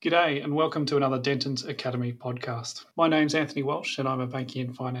G'day and welcome to another Denton's Academy podcast. My name's Anthony Walsh and I'm a banking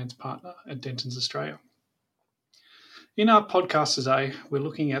and finance partner at Denton's Australia. In our podcast today, we're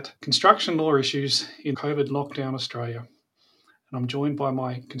looking at construction law issues in COVID lockdown Australia. And I'm joined by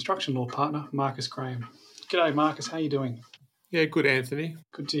my construction law partner, Marcus Graham. G'day Marcus, how are you doing? Yeah, good, Anthony.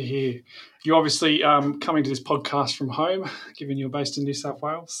 Good to hear. You're obviously coming to this podcast from home, given you're based in New South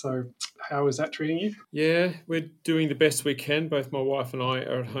Wales. So how is that treating you? Yeah, we're doing the best we can. Both my wife and I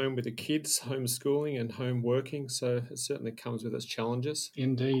are at home with the kids, homeschooling and home working. So it certainly comes with its challenges.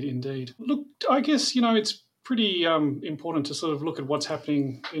 Indeed. Look, I guess, it's pretty important to sort of look at what's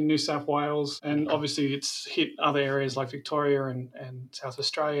happening in New South Wales. And obviously it's hit other areas like Victoria and South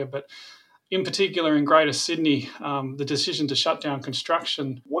Australia. But in particular in Greater Sydney, the decision to shut down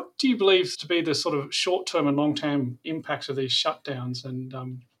construction. What do you believe to be the sort of short-term and long-term impacts of these shutdowns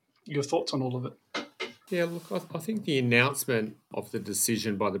and your thoughts on all of it? Yeah, look, I think the announcement of the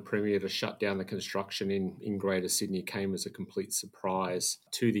decision by the Premier to shut down the construction in Greater Sydney came as a complete surprise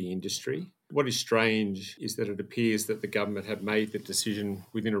to the industry. What is strange is that it appears that the government had made the decision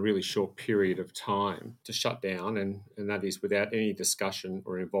within a really short period of time to shut down, and that is without any discussion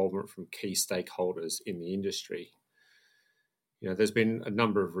or involvement from key stakeholders in the industry. There's been a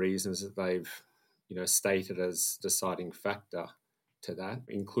number of reasons that they've, stated as deciding factor to that,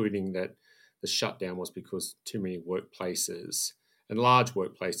 including that the shutdown was because too many workplaces, and large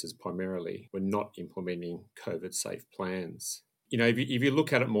workplaces primarily, were not implementing COVID-safe plans. If you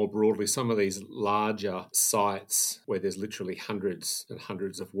look at it more broadly, some of these larger sites where there's literally hundreds and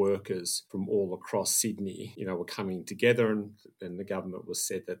hundreds of workers from all across Sydney, were coming together, and the government was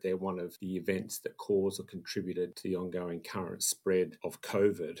said that they're one of the events that caused or contributed to the ongoing current spread of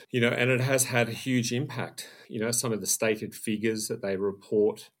COVID. And it has had a huge impact. Some of the stated figures that they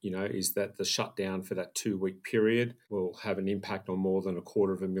report, is that the shutdown for that 2-week period will have an impact on more than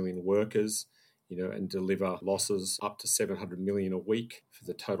 250,000 workers, and deliver losses up to 700 million a week for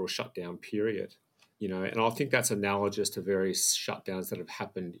the total shutdown period. And I think that's analogous to various shutdowns that have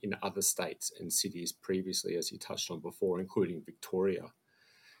happened in other states and cities previously, as you touched on before, including Victoria.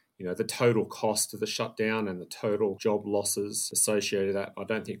 The total cost of the shutdown and the total job losses associated with that, I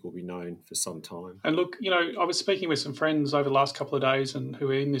don't think will be known for some time. And look, I was speaking with some friends over the last couple of days and who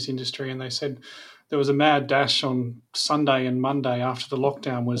are in this industry, and they said there was a mad dash on Sunday and Monday after the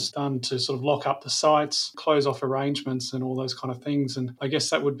lockdown was done to sort of lock up the sites, close off arrangements and all those kind of things. And I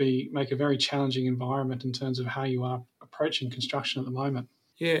guess that would make a very challenging environment in terms of how you are approaching construction at the moment.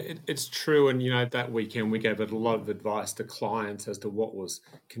 Yeah, it's true. And, that weekend we gave a lot of advice to clients as to what was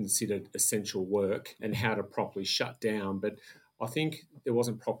considered essential work and how to properly shut down. But I think there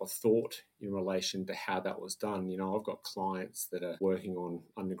wasn't proper thought in relation to how that was done. I've got clients that are working on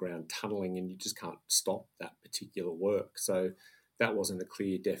underground tunnelling and you just can't stop that particular work. So that wasn't a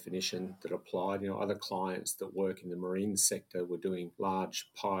clear definition that applied. Other clients that work in the marine sector were doing large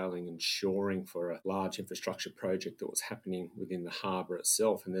piling and shoring for a large infrastructure project that was happening within the harbour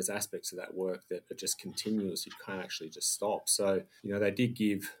itself. And there's aspects of that work that are just continuous. You can't actually just stop. So, they did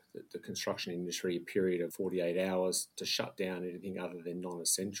give the construction industry a period of 48 hours to shut down anything other than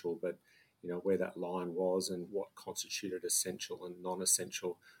non-essential. But, where that line was and what constituted essential and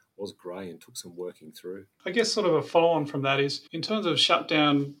non-essential was grey and took some working through. I guess sort of a follow-on from that is, in terms of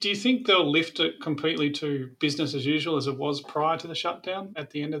shutdown, do you think they'll lift it completely to business as usual as it was prior to the shutdown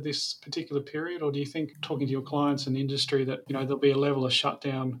at the end of this particular period? Or do you think, talking to your clients and industry, that there'll be a level of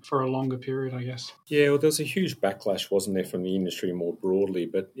shutdown for a longer period, I guess? Yeah, well, there's a huge backlash, wasn't there, from the industry more broadly.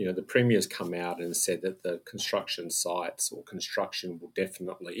 But, the Premier's come out and said that the construction sites or construction will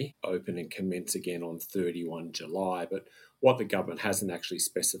definitely open and commence again on 31 July. But what the government hasn't actually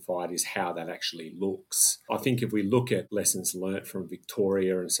specified is how that actually looks. I think if we look at lessons learnt from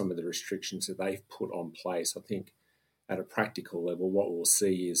Victoria and some of the restrictions that they've put on place, I think at a practical level, what we'll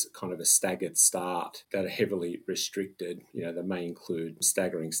see is kind of a staggered start that are heavily restricted. They may include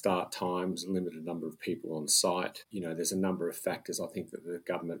staggering start times, a limited number of people on site. There's a number of factors I think that the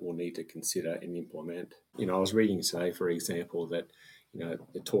government will need to consider and implement. I was reading today, for example, that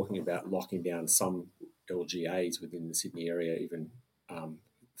they're talking about locking down some LGAs within the Sydney area, even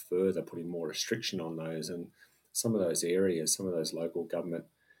further putting more restriction on those. And some of those areas, some of those local government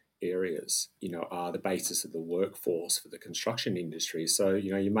areas, are the basis of the workforce for the construction industry. So,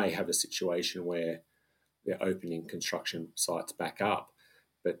 you may have a situation where they're opening construction sites back up,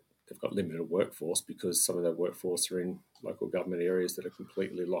 but they've got limited workforce because some of their workforce are in local government areas that are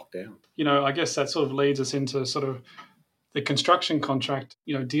completely locked down. I guess that sort of leads us into sort of the construction contract,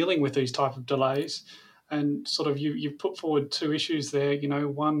 dealing with these type of delays. And sort of you've put forward two issues there,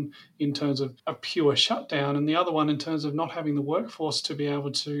 one in terms of a pure shutdown and the other one in terms of not having the workforce to be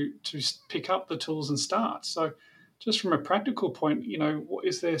able to pick up the tools and start. So just from a practical point,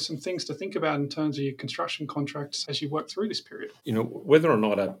 is there some things to think about in terms of your construction contracts as you work through this period? Whether or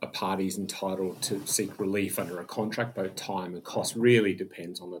not a party is entitled to seek relief under a contract, both time and cost, really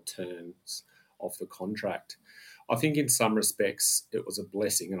depends on the terms of the contract. I think in some respects it was a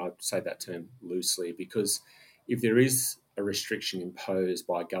blessing, and I say that term loosely, because if there is a restriction imposed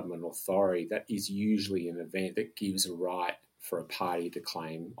by government authority, that is usually an event that gives a right for a party to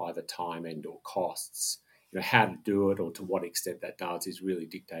claim either time and or costs. How to do it or to what extent that does is really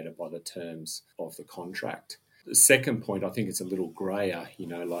dictated by the terms of the contract. The second point, I think it's a little grayer,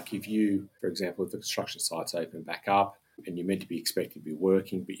 like if you, for example, if the construction site's open back up and you're meant to be expected to be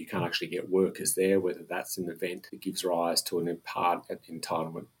working, but you can't actually get workers there, whether that's an event that gives rise to an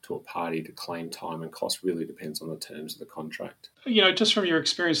entitlement to a party to claim time and cost really depends on the terms of the contract. Just from your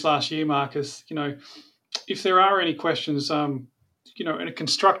experience last year, Marcus, if there are any questions, in a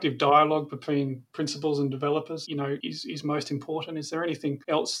constructive dialogue between principals and developers, is most important. Is there anything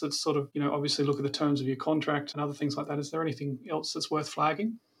else that's sort of, obviously look at the terms of your contract and other things like that. Is there anything else that's worth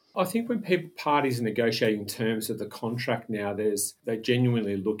flagging? I think when parties are negotiating terms of the contract now, they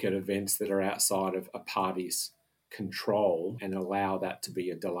genuinely look at events that are outside of a party's control and allow that to be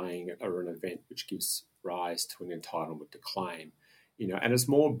a delaying or an event which gives rise to an entitlement to claim. And it's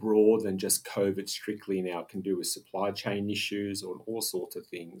more broad than just COVID strictly now. It can do with supply chain issues or all sorts of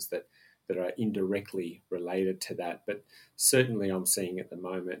things that are indirectly related to that. But certainly I'm seeing at the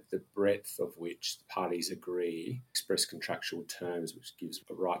moment the breadth of which the parties agree, express contractual terms, which gives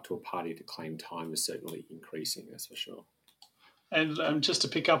a right to a party to claim time is certainly increasing, that's for sure. And just to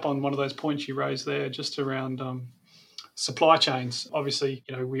pick up on one of those points you raised there, just around supply chains. Obviously,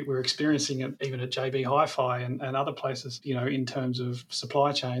 we're experiencing it even at JB Hi-Fi and other places, in terms of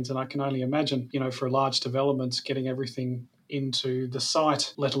supply chains. And I can only imagine, for large developments, getting everything into the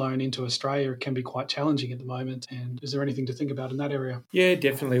site, let alone into Australia, can be quite challenging at the moment. And is there anything to think about in that area? Yeah,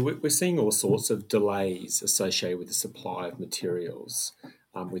 definitely. We're seeing all sorts of delays associated with the supply of materials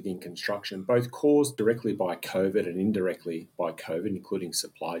within construction, both caused directly by COVID and indirectly by COVID, including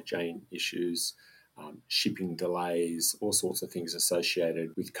supply chain issues, shipping delays, all sorts of things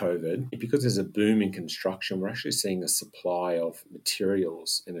associated with COVID. Because there's a boom in construction, we're actually seeing a supply of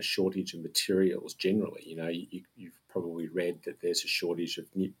materials and a shortage of materials generally. You've probably read that there's a shortage of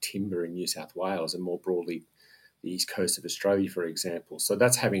timber in New South Wales and more broadly the east coast of Australia, for example. So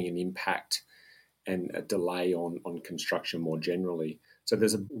that's having an impact and a delay on construction more generally. So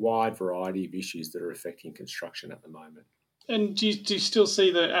there's a wide variety of issues that are affecting construction at the moment. And do you still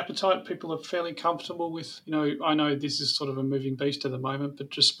see the appetite? People are fairly comfortable with, I know this is sort of a moving beast at the moment, but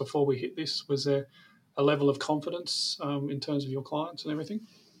just before we hit this, was there a level of confidence in terms of your clients and everything?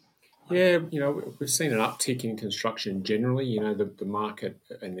 Yeah, we've seen an uptick in construction generally. The market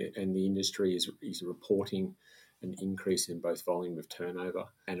and the industry is reporting an increase in both volume of turnover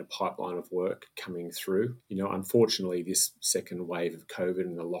and a pipeline of work coming through. Unfortunately, this second wave of COVID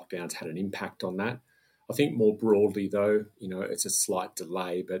and the lockdowns had an impact on that. I think more broadly, though, it's a slight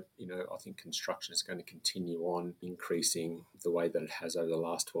delay, but, I think construction is going to continue on increasing the way that it has over the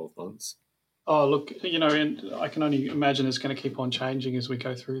last 12 months. Oh, look, and I can only imagine it's going to keep on changing as we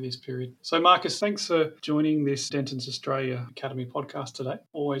go through this period. So, Marcus, thanks for joining this Dentons Australia Academy podcast today.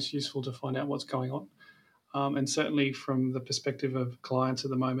 Always useful to find out what's going on. And certainly from the perspective of clients at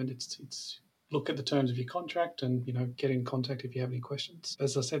the moment, it's look at the terms of your contract and, get in contact if you have any questions.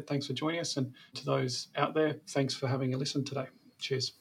 As I said, thanks for joining us. And to those out there, thanks for having a listen today. Cheers.